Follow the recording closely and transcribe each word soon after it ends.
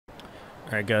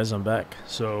Alright guys, I'm back.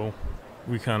 So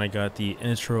we kind of got the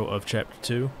intro of chapter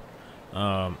 2.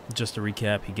 Just to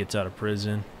recap, he gets out of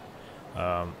prison.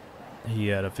 He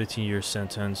had a 15-year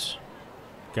sentence,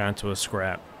 got into a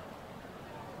scrap.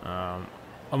 I'm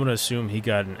going to assume he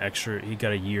got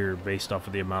a year based off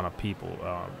of the amount of people.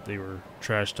 They were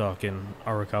trash talking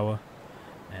Arakawa,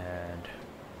 and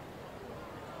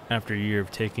after a year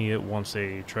of taking it, once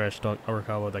they trash talked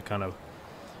Arakawa, that kind of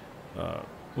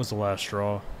was the last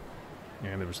straw.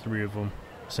 And there was 3 of them,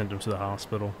 sent him to the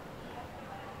hospital,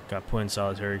 got put in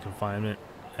solitary confinement,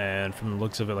 and from the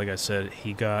looks of it, like I said,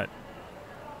 he got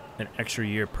an extra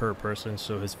year per person,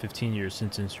 so his 15-year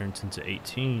sentence turns into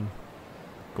 18.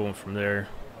 Going from there,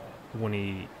 when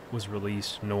he was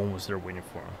released, no one was there waiting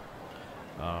for him.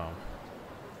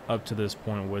 Up to this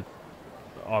point, with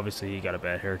obviously he got a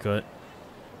bad haircut,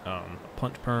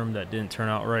 punch perm that didn't turn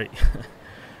out right.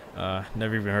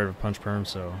 Never even heard of punch perm,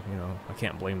 so you know I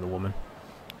can't blame the woman.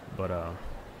 But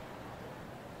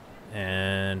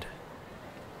and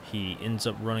he ends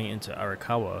up running into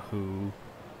Arakawa, who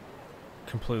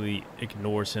completely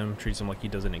ignores him, treats him like he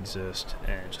doesn't exist,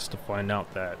 and just to find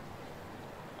out that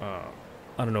I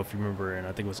don't know if you remember, and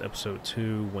I think it was episode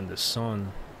 2, when the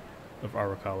son of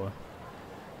Arakawa,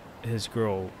 his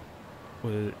girl,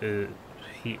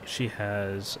 she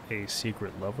has a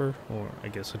secret lover, or I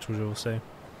guess that's what you'll say,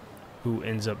 who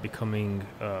ends up becoming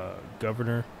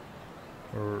governor,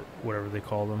 or whatever they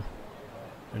call them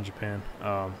in Japan.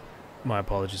 My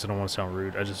apologies, I don't want to sound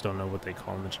rude, I just don't know what they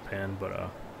call them in Japan, but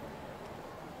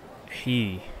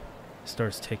he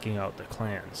starts taking out the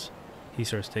clans. He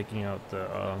starts taking out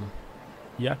the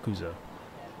Yakuza.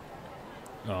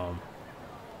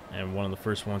 And one of the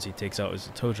first ones he takes out is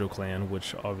the Tojo clan,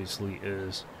 which obviously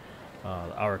is the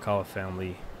Arakawa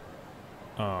family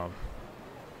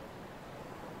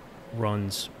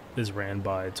is ran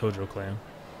by Tojo clan.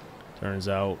 Turns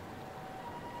out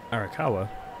Arakawa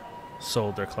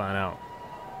sold their clan out.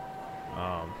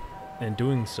 In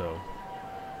doing so,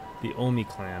 the Omi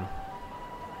clan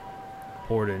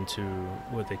poured into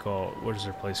what is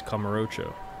their place,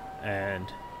 Kamurocho, and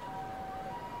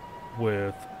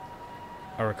with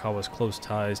Arakawa's close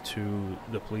ties to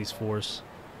the police force,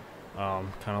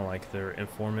 kind of like their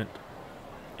informant,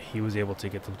 he was able to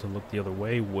get them to look the other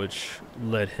way, which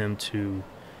led him to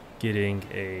getting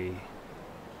a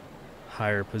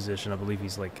higher position. I believe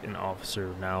he's like an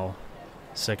officer now,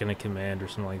 second in command or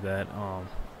something like that,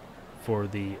 for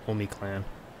the Omi clan.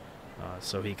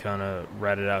 So he kind of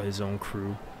ratted out his own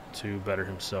crew to better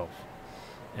himself.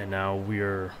 And now we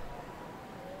are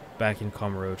back in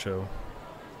Kamurocho.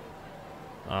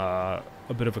 A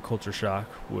bit of a culture shock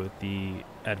with the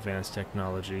advanced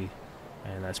technology,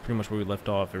 and that's pretty much where we left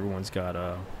off. Everyone's got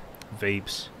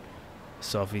vapes,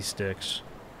 selfie sticks,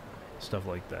 stuff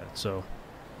like that. So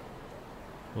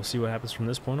we'll see what happens from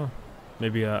this point on.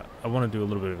 Maybe I want to do a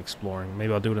little bit of exploring.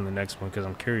 Maybe I'll do it in the next one because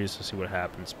I'm curious to see what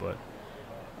happens, but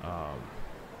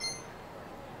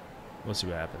we'll see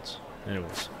what happens.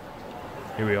 Anyways,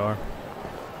 here we are.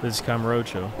 This is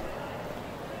Kamurocho.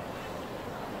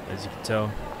 As you can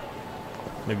tell,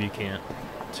 maybe you can't.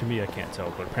 To me, I can't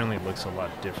tell, but apparently it looks a lot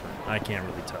different. I can't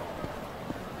really tell.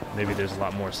 Maybe there's a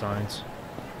lot more signs.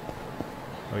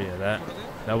 Oh yeah, that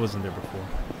wasn't there before.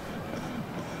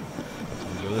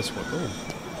 Let's go this way.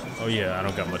 Oh yeah, I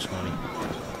don't got much money.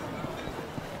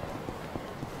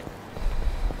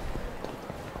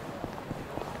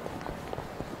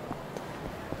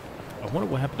 I wonder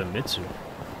what happened to Mitsu,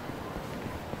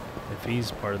 if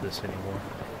he's part of this anymore.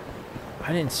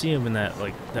 I didn't see him in that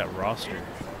roster.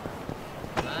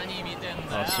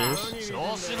 Oh, serious?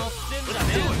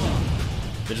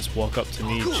 They just walk up to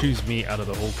me, choose me out of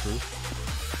the whole crew.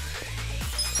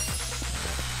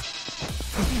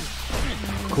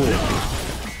 Cool.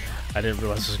 I didn't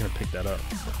realize I was gonna pick that up.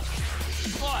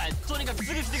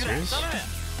 Serious?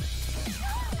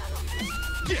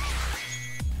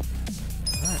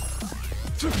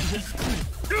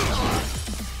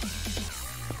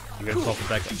 You guys call for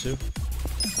backup too?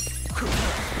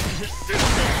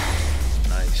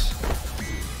 Nice.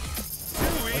 I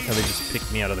like how they just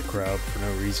picked me out of the crowd for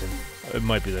no reason. It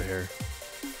might be their hair.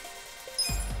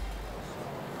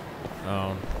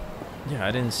 Yeah,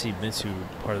 I didn't see Mitsu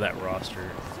part of that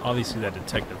roster. Obviously that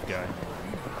detective guy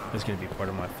is going to be part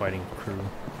of my fighting crew.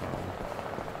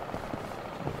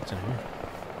 What's in here?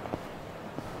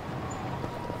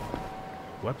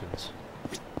 Weapons.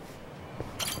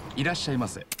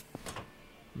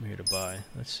 I'm here to buy.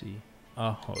 Let's see.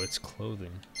 Oh, it's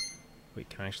clothing. Wait,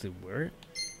 can I actually wear it?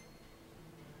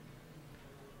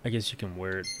 I guess you can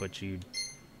wear it, but you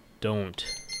don't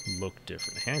look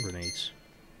different. Hand grenades.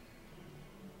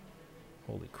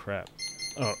 Holy crap.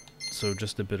 Oh, so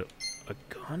just a bit of a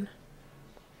gun?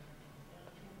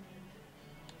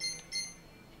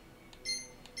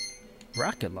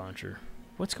 Rocket launcher?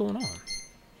 What's going on?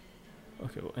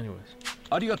 Okay, well, anyways.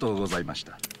 ありがとうございまし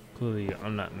た。 Clearly,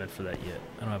 I'm not meant for that yet.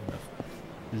 I don't have enough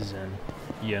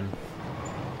yen.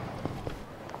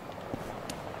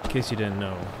 In case you didn't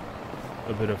know,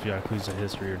 a bit of Yakuza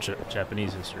history or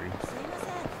Japanese history.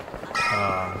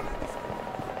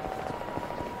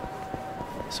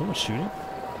 Someone shooting?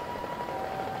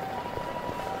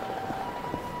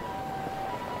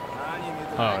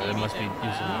 Oh, it must be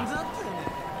using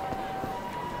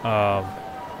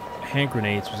hand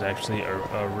grenades was actually a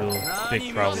real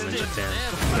big problem in Japan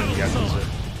in Yakuza.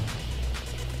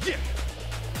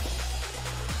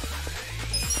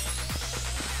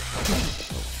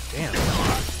 Damn.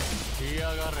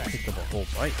 Picked up a whole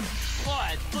bite.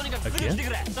 Again?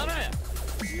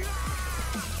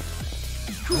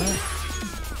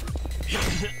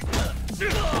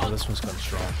 Oh, this one's kind of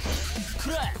strong.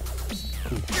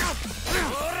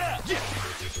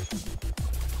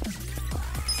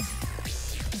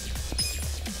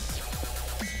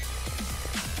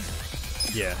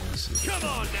 Yeah, this is. Come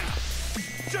on now!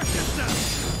 Check this out!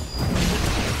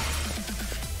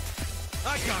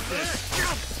 I got this!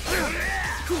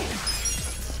 Cool!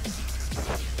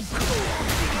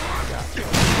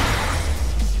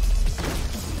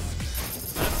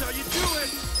 That's how you do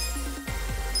it!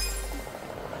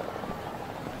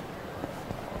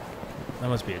 That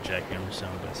must be a jackhammer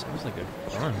sound, but it sounds like a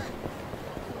gun.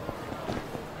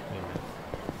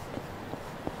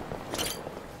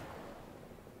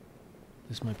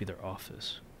 This might be their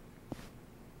office.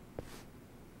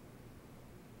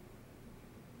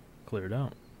 Cleared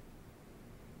out.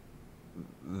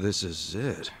 This is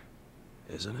it,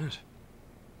 isn't it?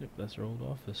 Yep, that's their old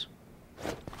office.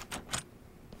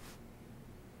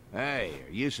 Hey,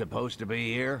 are you supposed to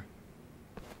be here?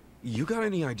 You got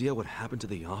any idea what happened to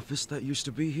the office that used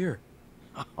to be here?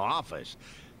 Office?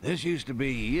 This used to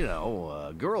be, you know,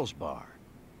 a girls' bar.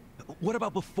 What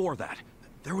about before that?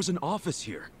 There was an office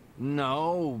here.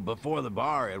 No, before the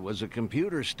bar it was a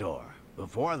computer store.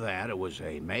 Before that it was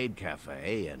a maid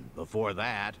cafe, and before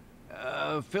that,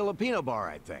 a Filipino bar,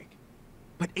 I think.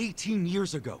 But 18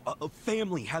 years ago, a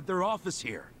family had their office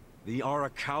here. The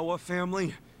Arakawa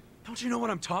family? Don't you know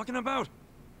what I'm talking about?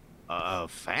 A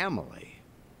family?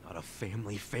 Not a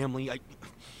family,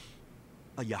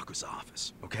 a Yakuza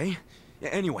office, okay?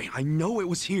 Anyway, I know it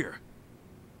was here.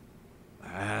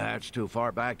 That's too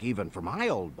far back even for my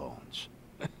old bones.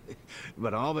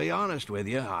 But I'll be honest with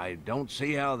you, I don't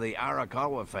see how the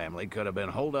Arakawa family could have been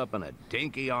holed up in a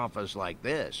dinky office like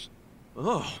this.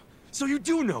 Oh, so you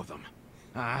do know them?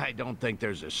 I don't think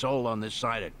there's a soul on this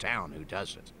side of town who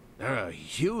doesn't. They're a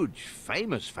huge,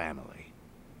 famous family.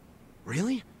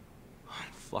 Really?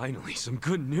 Finally, some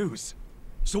good news.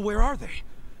 So where are they?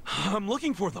 I'm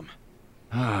looking for them.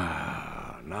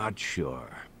 Not sure.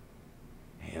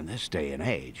 In this day and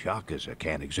age, Yakuza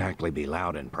can't exactly be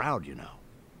loud and proud, you know.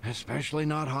 Especially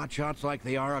not hotshots like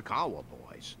the Arakawa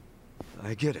boys.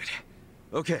 I get it.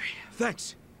 Okay,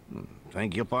 thanks.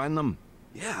 Think you'll find them?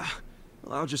 Yeah.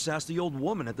 Well, I'll just ask the old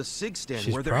woman at the SIG stand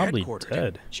She's where they're probably headquartered.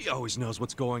 dead. She always knows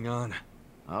what's going on.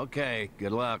 Okay,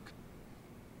 good luck.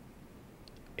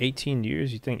 18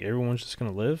 years, you think everyone's just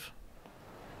gonna live?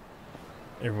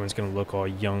 Everyone's gonna look all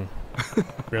young,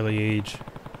 barely age,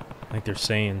 like they're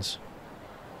Saiyans.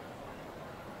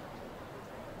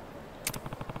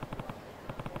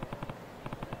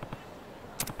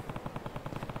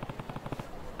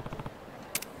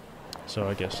 So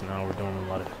I guess now we're doing a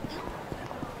lot of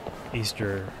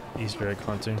Easter egg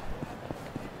hunting.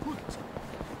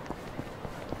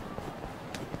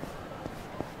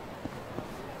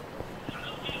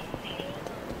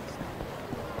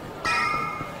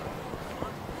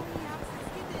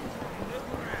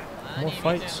 More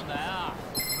fights. Let's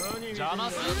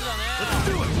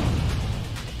do it!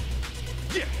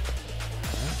 Yeah!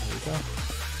 There we go.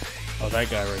 Oh, that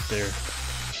guy right there.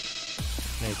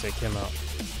 Need to take him out.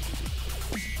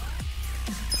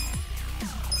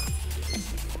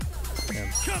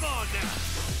 Damn. Come on now!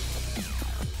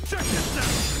 Check this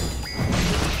out!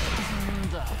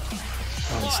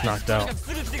 Oh, he's knocked out.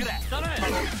 Read it now!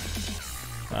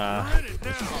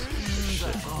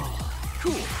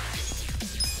 Cool!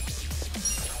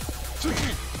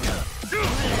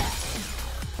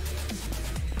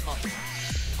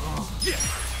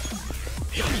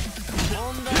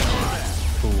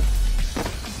 Cool.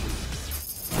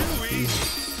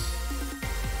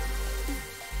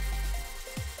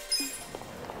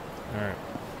 Alright.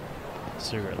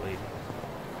 Cigarette lady.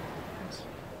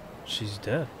 She's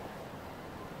dead. I'm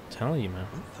telling you, man.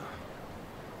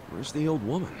 Where's the old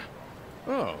woman?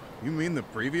 Oh, you mean the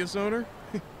previous owner?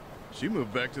 She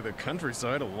moved back to the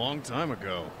countryside a long time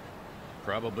ago.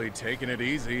 Probably taking it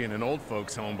easy in an old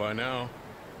folks' home by now.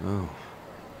 Oh,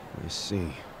 I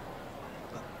see.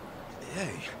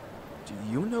 Hey, do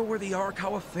you know where the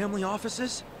Arakawa family office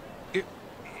is?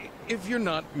 If you're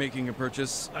not making a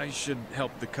purchase, I should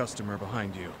help the customer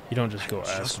behind you. You don't just go I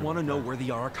ask. just want to know where the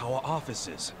Arakawa office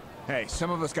is. Hey, some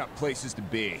of us got places to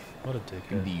be. What a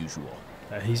The dickhead. usual.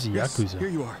 He's a Yakuza. Here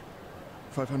you are.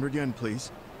 500 yen,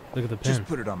 please. Look at the pen. Just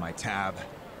put it on my tab.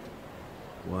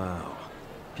 Wow.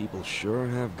 People sure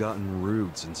have gotten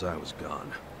rude since I was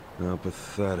gone. How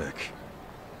pathetic.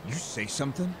 You say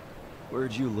something?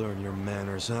 Where'd you learn your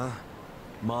manners, huh?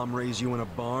 Mom raised you in a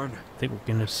barn? I think we're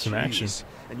getting into some action. Jeez,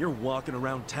 and you're walking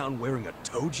around town wearing a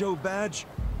Tojo badge?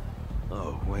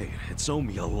 Oh, wait, it's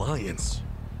Omi Alliance.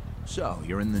 So,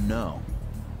 you're in the know.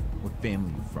 What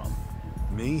family you from?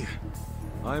 Me?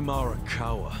 I'm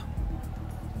Arakawa.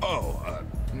 Oh,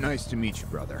 nice to meet you,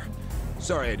 brother.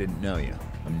 Sorry I didn't know you.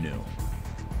 I'm new.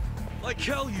 Like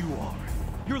hell you are.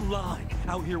 You're lying,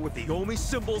 out here with the Omi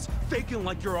symbols, faking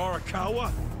like you're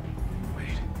Arakawa.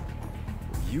 Wait,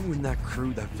 were you in that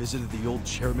crew that visited the old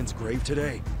chairman's grave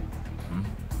today?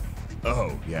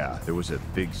 Oh, yeah, there was a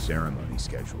big ceremony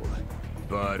scheduled.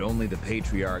 But only the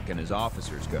Patriarch and his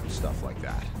officers go to stuff like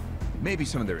that. Maybe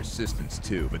some of their assistants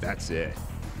too, but that's it.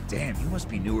 Damn, you must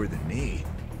be newer than me.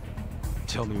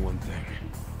 Tell me one thing.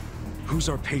 Who's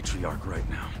our Patriarch right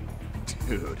now?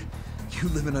 Dude, you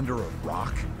living under a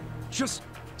rock? Just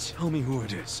tell me who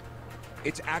it is.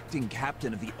 It's acting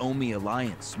captain of the Omi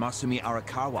Alliance, Masumi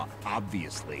Arakawa,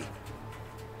 obviously.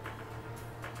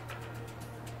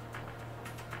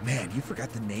 Man, you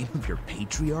forgot the name of your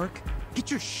Patriarch?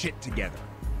 Get your shit together.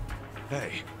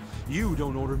 Hey, you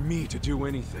don't order me to do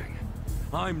anything.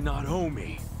 I'm not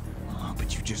Omi. Oh,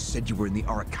 but you just said you were in the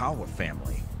Arakawa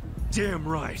family. Damn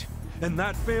right. And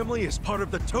that family is part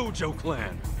of the Tojo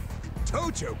clan.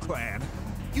 Tojo clan?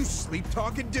 You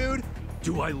sleep-talking, dude?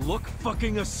 Do I look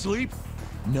fucking asleep?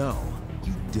 No,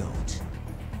 you don't.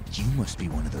 You must be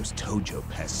one of those Tojo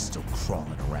pests still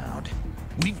crawling around.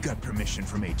 We've got permission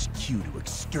from HQ to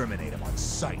exterminate them on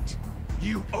sight.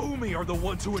 You Omi are the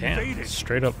ones who Damn, invaded.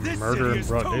 straight up This murder city in is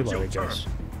broad Tojo daylight, I turf. guess.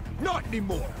 Not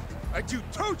anymore! And you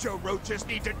Tojo roaches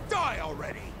need to die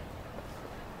already!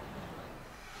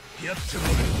 Get to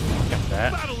it. Got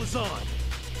that. Battle is on.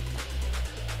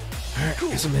 Alright,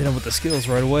 guess I'm hitting with the skills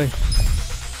right away.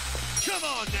 Come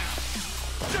on now.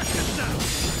 Check this out.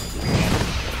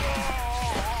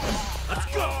 Let's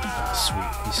go.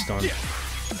 Sweet, he's stunned.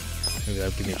 Maybe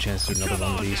that'll give me a chance to do another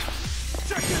one of these.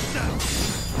 Check this out.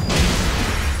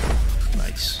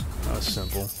 Nice. That was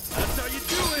simple. That's how you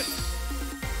do it.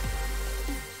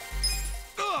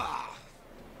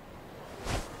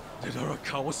 Did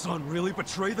Arakawa-san really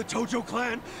betray the Tojo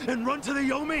clan and run to the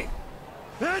Yomi?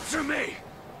 Answer me!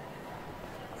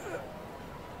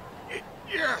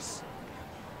 Yes!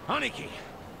 Aniki!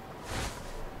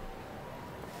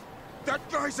 That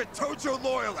guy's a Tojo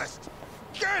loyalist!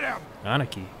 Get him!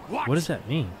 Anarchy? What? What does that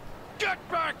mean? Get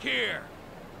back here!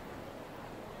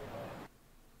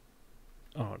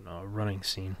 Oh no, a running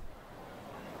scene.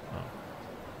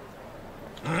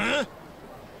 Huh?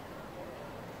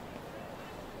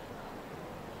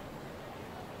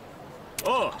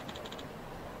 Oh!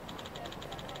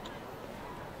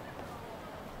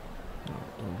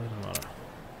 Don't let him out of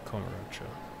Komarocho.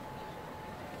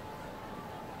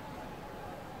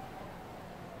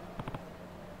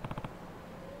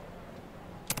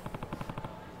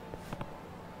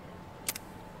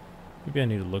 Maybe I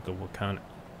need to look at what kind of...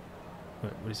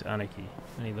 What is anarchy?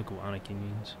 I need to look at what anarchy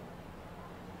means.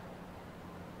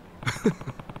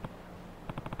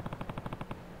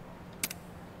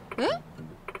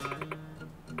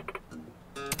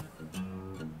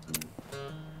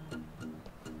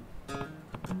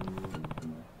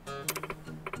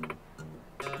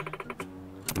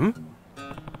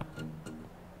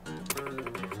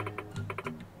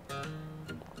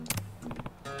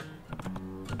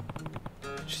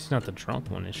 She's not the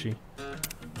drunk one, is she?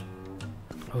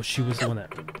 Oh, she was the one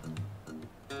that...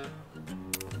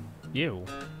 Ew.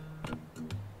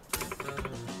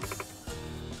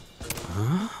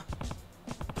 Huh?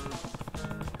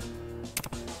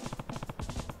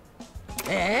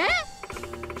 Yeah,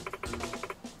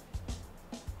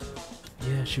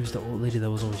 she was the old lady that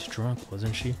was always drunk,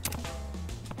 wasn't she?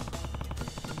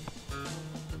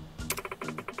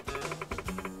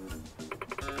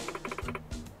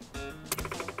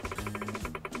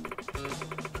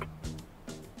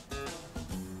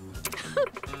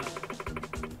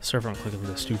 Sorry if I'm clicking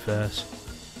this too fast.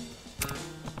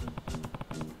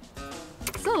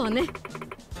 そうね。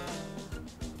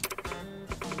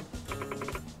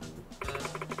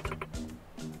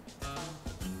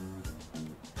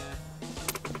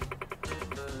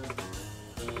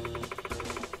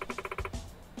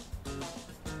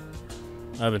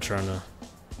I've been trying to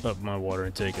up my water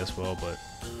intake as well, but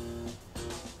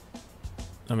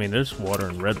I mean, there's water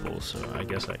in Red Bull, so I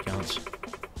guess that counts.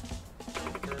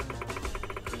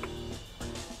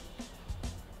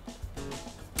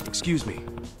 Excuse me.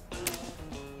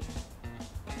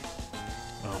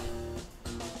 Oh,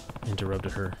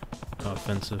 interrupted her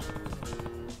offensive.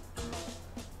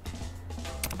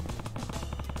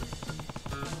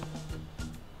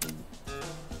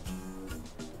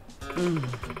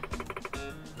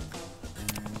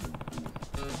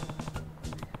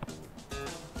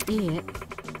いいえ。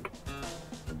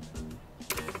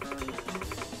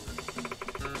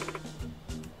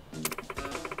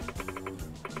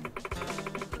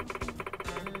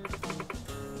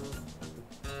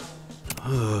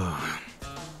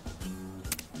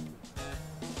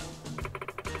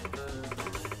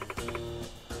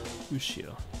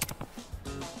Ushio.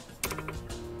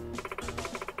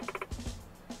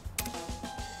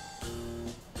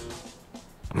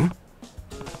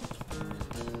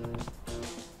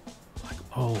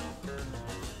 Oh,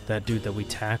 that dude that we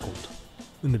tackled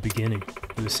in the beginning.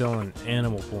 He was selling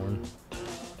animal porn.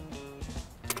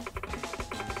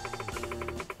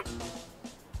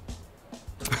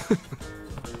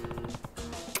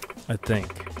 I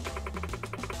think.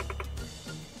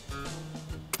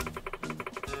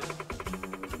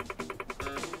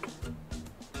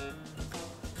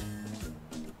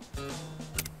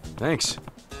 Thanks.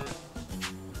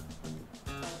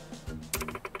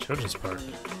 Children's Park.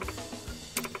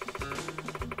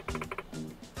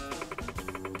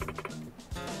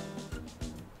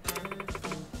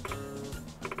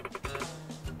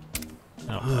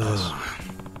 Oh,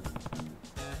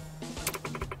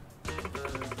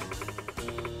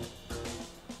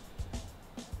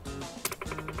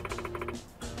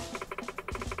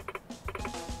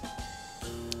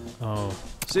 oh.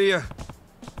 See ya.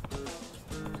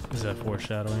 Is that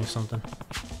foreshadowing something?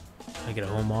 I get a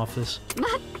home office?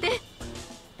 待って。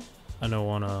 I know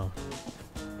on what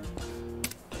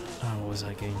was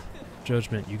that game?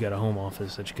 Judgment, you got a home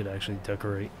office that you could actually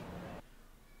decorate.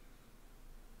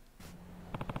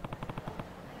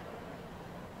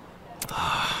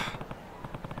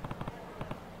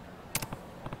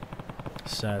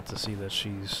 Sad to see that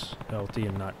she's healthy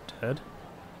and not dead.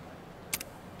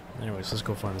 Anyways, let's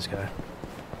go find this guy.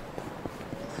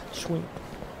 Swing.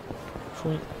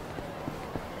 Swing.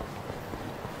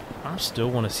 I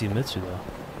still want to see Mitsu though.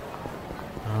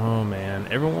 Oh man,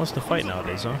 everyone wants to fight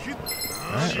nowadays, huh?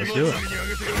 Alright, let's do it.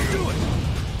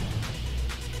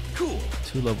 Cool.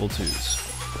 2 level 2s.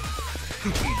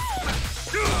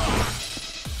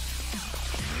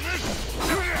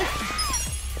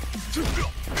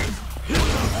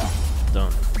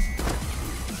 Done.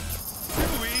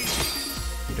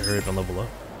 Need to hurry up and level up.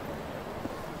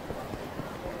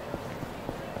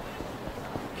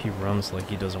 He runs like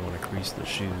he doesn't want to crease the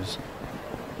shoes.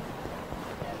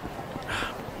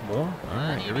 More?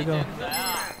 Alright, here we go. Alright,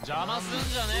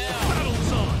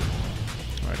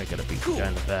 I gotta beat the guy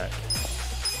in the back.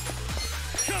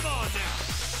 Come on now.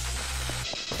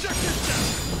 Check this out.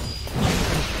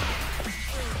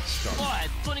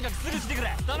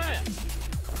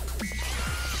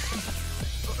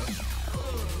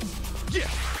 Yeah.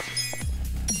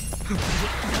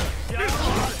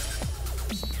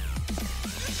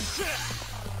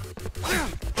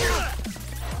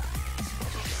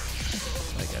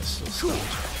 That guy's still stuck.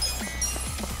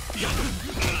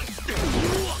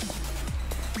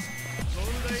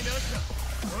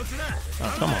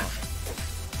 Oh, come on.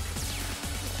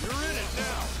 You're in it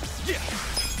now. Yeah.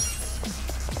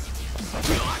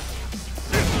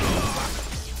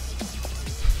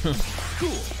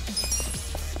 Cool.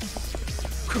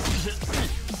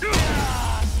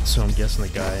 So I'm guessing the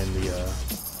guy in the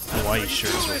Hawaii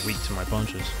shirts are weak to my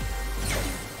punches.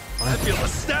 I feel the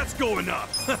stats going up.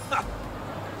 Alright.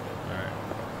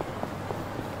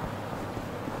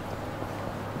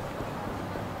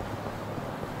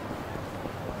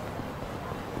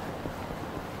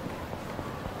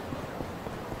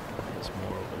 There's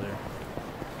more over there.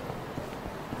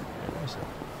 Where was it?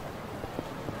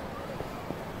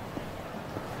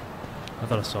 I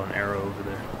thought I saw an arrow over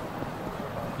there.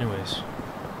 Anyways,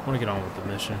 I want to get on with the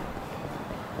mission.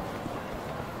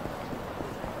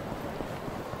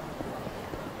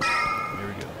 Here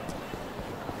we go.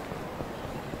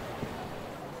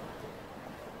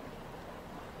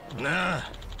 Nah.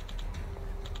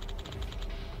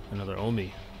 Another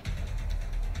Omi.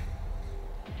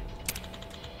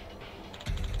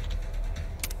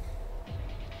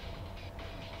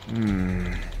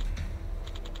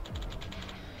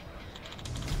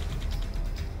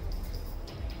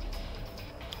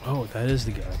 Oh, that is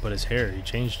the guy, but his hair, he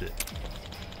changed it.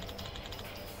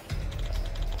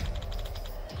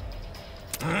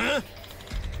 I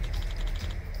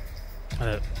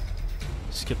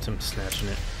skipped him snatching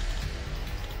it.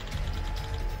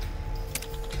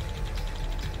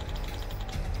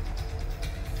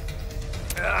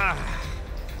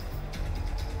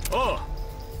 Oh!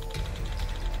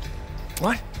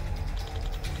 What?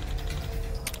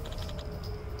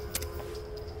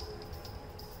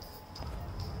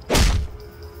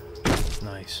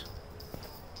 Nice.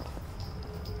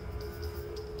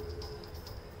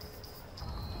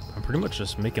 I'm pretty much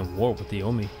just making war with the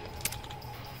Omi.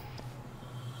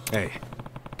 Hey.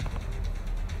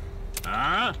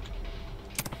 Ah?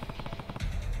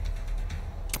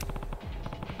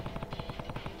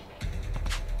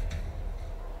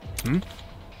 Hmm?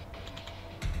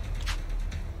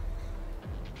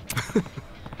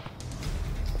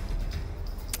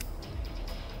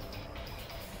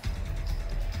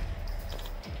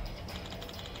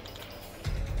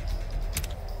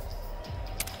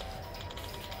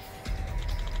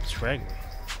 Swag me.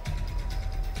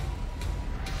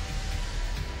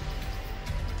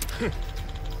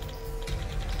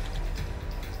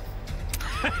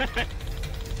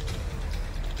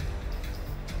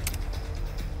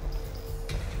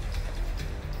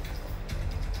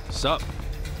 Sup?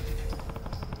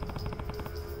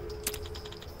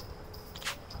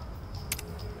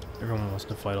 Everyone wants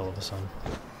to fight all of a sudden.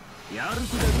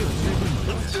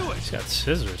 Let's do it! He's got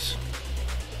scissors.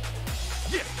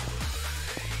 Yeah.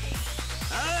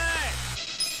 Alright.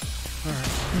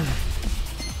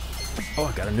 Oh,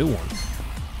 I got a new one.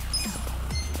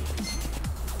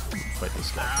 Fight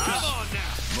this guy Come first. on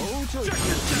now! Check your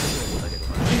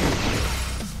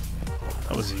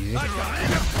That was easy. I got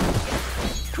it!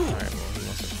 Alright, well, he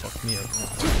wants to fuck me up.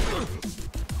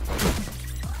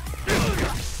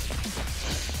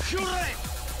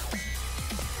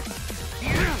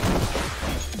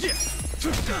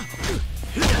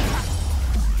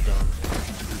 Done.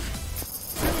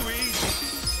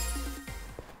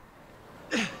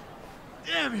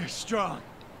 Damn, you're strong.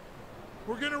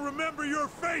 We're gonna remember your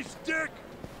face, Dick!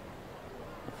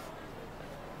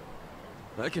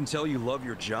 I can tell you love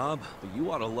your job, but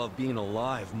you ought to love being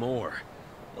alive more.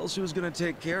 Else who's gonna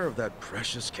take care of that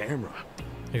precious camera?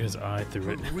 Because I threw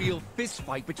A it. real fist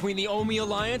fight between the Omi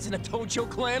Alliance and a Tojo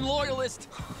clan loyalist.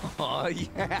 Oh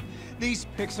yeah, these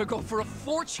pics will go for a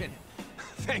fortune.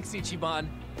 Thanks, Ichiban.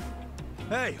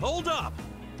 Hey, hold up!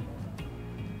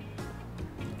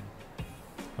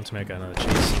 Once I got another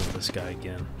chase scene with this guy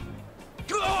again.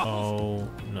 Oh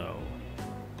no.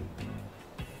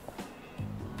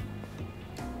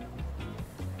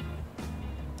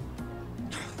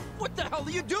 What the hell are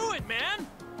you doing, man?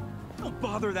 Don't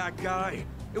bother that guy.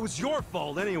 It was your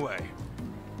fault anyway.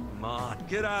 Come on,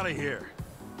 get out of here.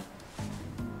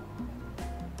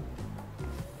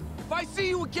 If I see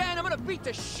you again, I'm gonna beat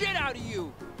the shit out of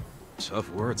you. Tough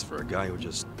words for a guy who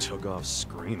just took off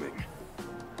screaming.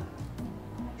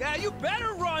 Yeah, you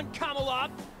better run,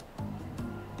 Kamalop.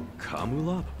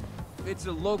 Kamulop? It's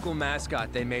a local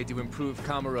mascot they made to improve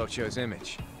Kamurocho's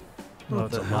image. Oh, What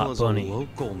it's the a hell lot is bunny. a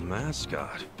local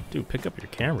mascot? Dude, pick up your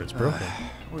camera, it's broken.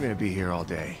 We're gonna be here all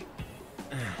day.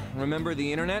 Remember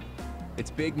the internet?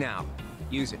 It's big now.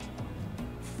 Use it.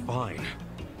 Fine.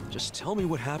 Just tell me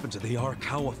what happened to the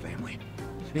Arakawa family.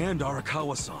 And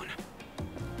Arakawa-san.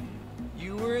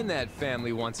 You were in that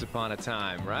family once upon a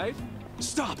time, right?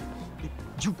 Stop!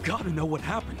 You gotta know what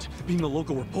happened, being a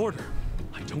local reporter.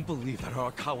 I don't believe that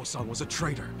Arakawa-san was a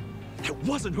traitor. That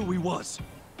wasn't who he was.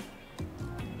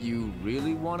 You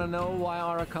really want to know why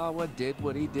Arakawa did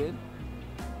what he did?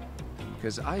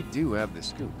 Because I do have the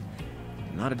scoop.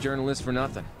 I'm not a journalist for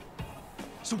nothing.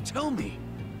 So tell me.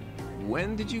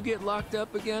 When did you get locked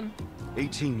up again?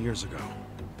 18 years ago.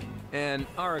 And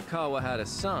Arakawa had a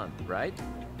son, right?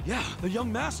 Yeah, the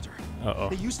young master. Uh-oh.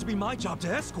 It used to be my job to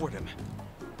escort him.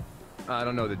 I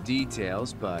don't know the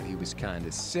details, but he was kind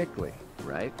of sickly,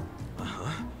 right?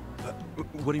 Uh-huh.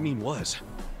 What do you mean was?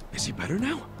 Is he better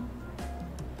now?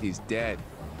 He's dead.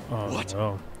 Oh, What?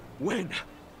 no. When?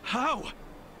 How?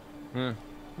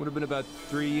 Would have been about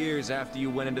 3 years after you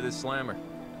went into the slammer.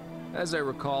 As I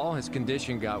recall, his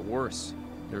condition got worse.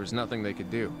 There was nothing they could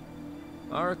do.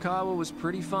 Arakawa was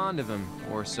pretty fond of him,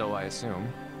 or so I assume.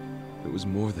 It was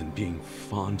more than being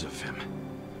fond of him.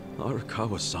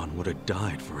 Arakawa-san would have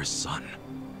died for his son.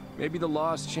 Maybe the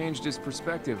loss changed his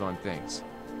perspective on things.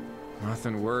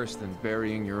 Nothing worse than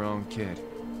burying your own kid.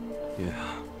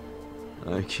 Yeah.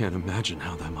 I can't imagine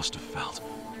how that must have felt.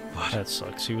 But That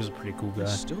sucks. He was a pretty cool I guy.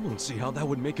 still don't see how that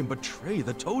would make him betray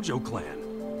the Tojo clan.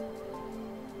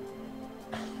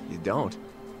 You don't?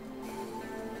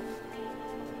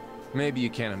 Maybe you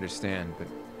can't understand, but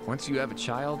once you have a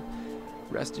child,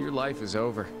 the rest of your life is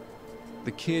over.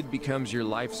 The kid becomes your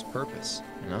life's purpose,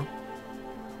 you know?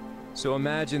 So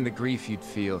imagine the grief you'd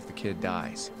feel if the kid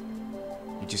dies.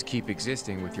 You just keep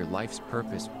existing with your life's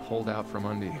purpose pulled out from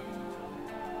under you.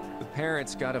 The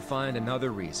parents gotta find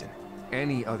another reason,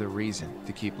 any other reason,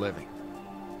 to keep living.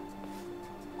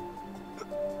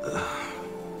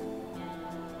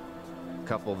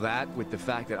 Couple that with the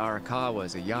fact that Arakawa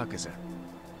is a Yakuza.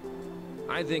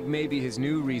 I think maybe his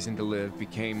new reason to live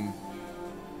became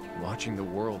watching the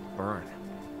world burn.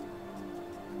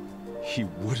 He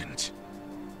wouldn't.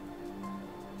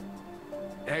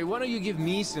 Hey, why don't you give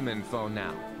me some info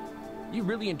now? You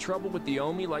really in trouble with the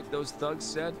Omi like those thugs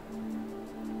said?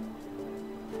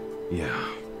 Yeah.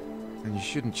 And you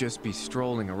shouldn't just be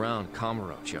strolling around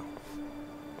Kamurocho.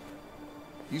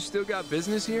 You still got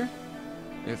business here?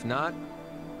 If not,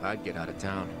 I'd get out of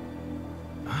town.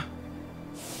 Huh?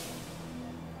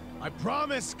 I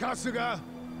promise, Kasuga!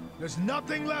 There's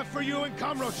nothing left for you in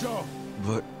Kamurocho!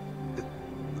 But...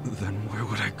 then where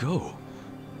would I go?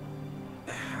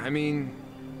 I mean,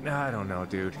 I don't know,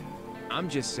 dude. I'm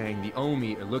just saying the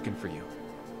Omi are looking for you.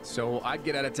 So I'd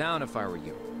get out of town if I were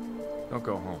you. Don't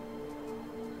go home.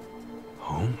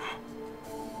 Home?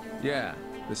 Yeah,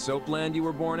 the soap land you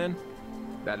were born in?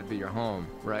 That'd be your home,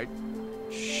 right?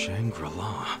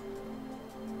 Shangri-La.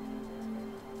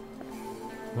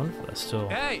 I wonder if that's still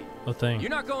Hey! a thing. You're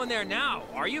not going there now,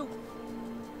 are you?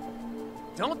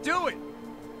 Don't do it!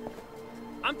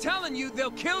 I'm telling you,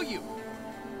 they'll kill you!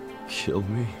 Kill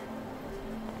me?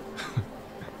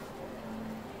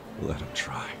 Let him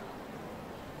try.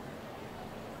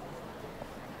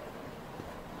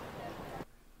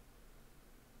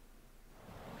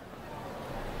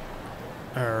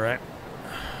 Alright.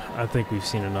 I think we've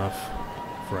seen enough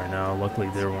for right now. Luckily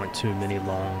there weren't too many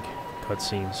long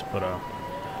cutscenes, but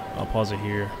I'll pause it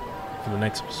here for the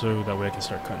next episode. That way I can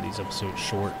start cutting these episodes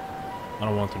short. I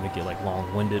don't want them to get like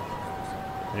long-winded.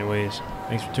 Anyways,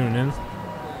 thanks for tuning in.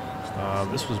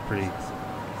 This was a pretty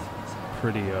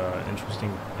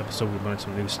interesting episode. We learned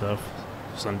some new stuff.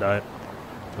 Son died.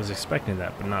 I was expecting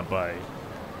that, but not by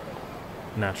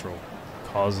natural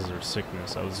causes or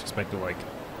sickness. I was expecting like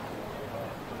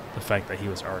the fact that he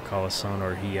was Arakawa's son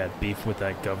or he had beef with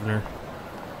that governor.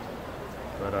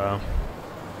 But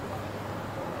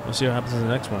we'll see what happens in the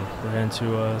next one. We're heading to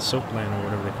Soapland or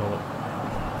whatever they call it.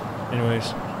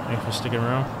 Anyways, thanks for sticking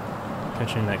around.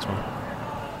 Catch you in the next one.